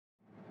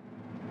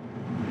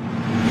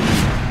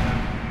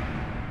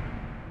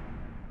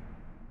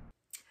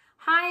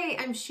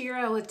Hi, I'm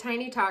Shira with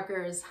Tiny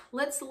Talkers.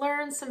 Let's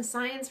learn some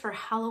science for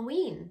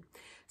Halloween.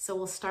 So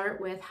we'll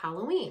start with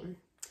Halloween.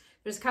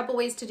 There's a couple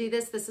ways to do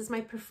this. This is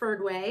my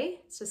preferred way.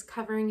 It's just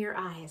covering your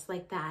eyes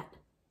like that.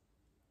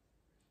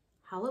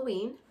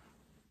 Halloween.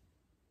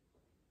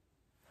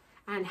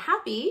 And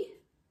happy,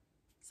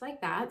 it's like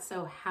that.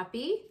 So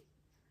happy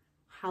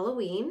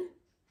Halloween.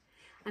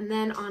 And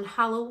then on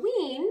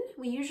Halloween,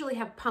 we usually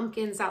have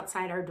pumpkins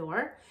outside our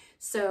door.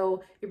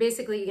 So you're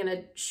basically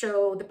gonna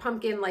show the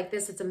pumpkin like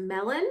this. It's a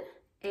melon,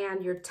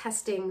 and you're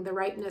testing the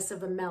ripeness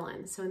of a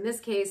melon. So in this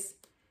case,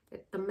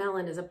 the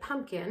melon is a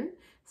pumpkin.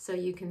 So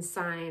you can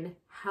sign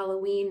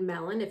Halloween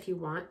melon if you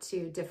want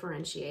to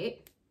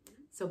differentiate.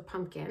 So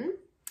pumpkin.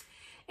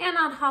 And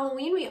on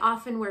Halloween, we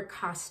often wear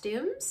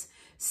costumes.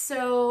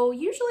 So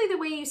usually the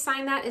way you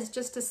sign that is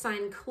just to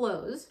sign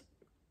clothes,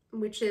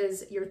 which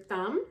is your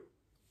thumb,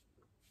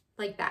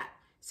 like that.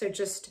 So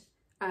just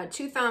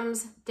two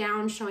thumbs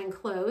down showing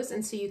clothes.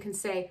 And so you can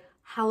say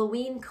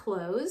Halloween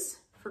clothes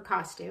for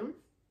costume.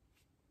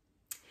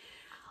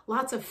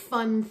 Lots of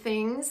fun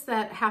things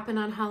that happen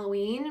on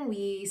Halloween.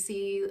 We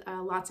see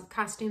lots of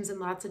costumes and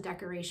lots of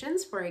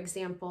decorations. For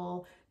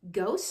example,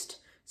 ghost.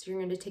 So you're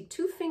going to take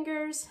two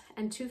fingers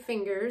and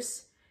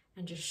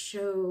just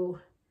show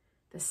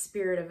the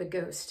spirit of a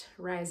ghost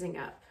rising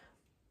up.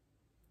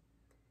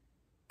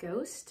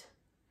 Ghost.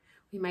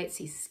 We might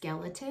see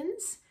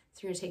skeletons.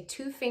 So you're gonna take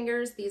two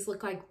fingers, these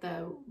look like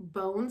the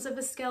bones of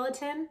a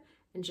skeleton,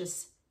 and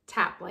just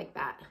tap like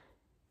that,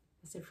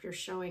 as if you're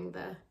showing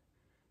the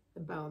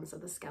bones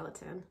of the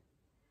skeleton.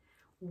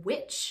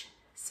 Witch,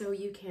 so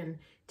you can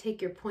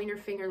take your pointer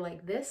finger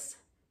like this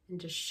and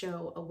just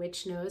show a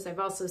witch nose. I've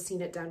also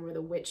seen it done where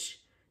the witch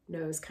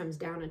nose comes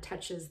down and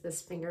touches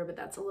this finger, but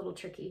that's a little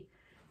tricky.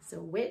 So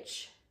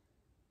witch.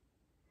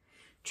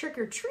 Trick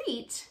or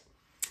treat.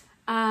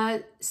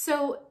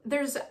 So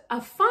there's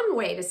a fun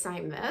way to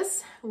sign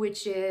this,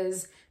 which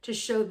is to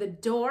show the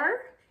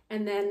door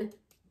and then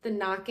the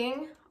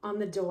knocking on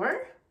the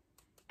door,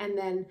 and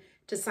then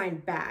to sign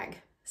bag.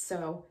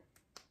 So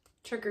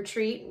trick or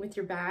treat with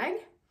your bag.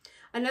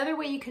 Another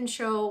way you can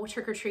show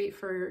trick or treat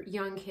for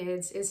young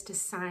kids is to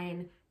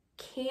sign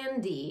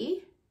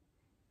candy,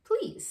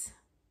 please.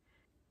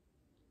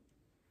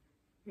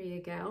 There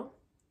you go.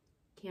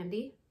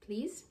 Candy,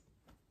 please.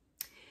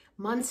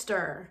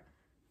 Monster.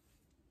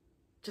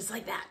 Just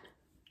like that,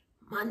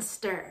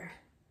 monster.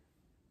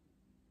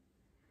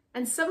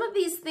 And some of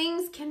these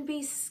things can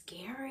be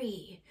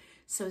scary.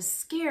 So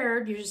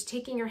scared, you're just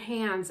taking your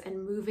hands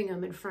and moving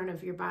them in front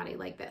of your body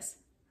like this.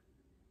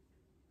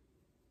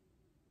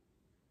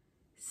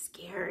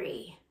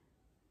 Scary.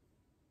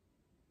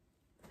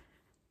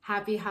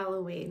 Happy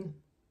Halloween.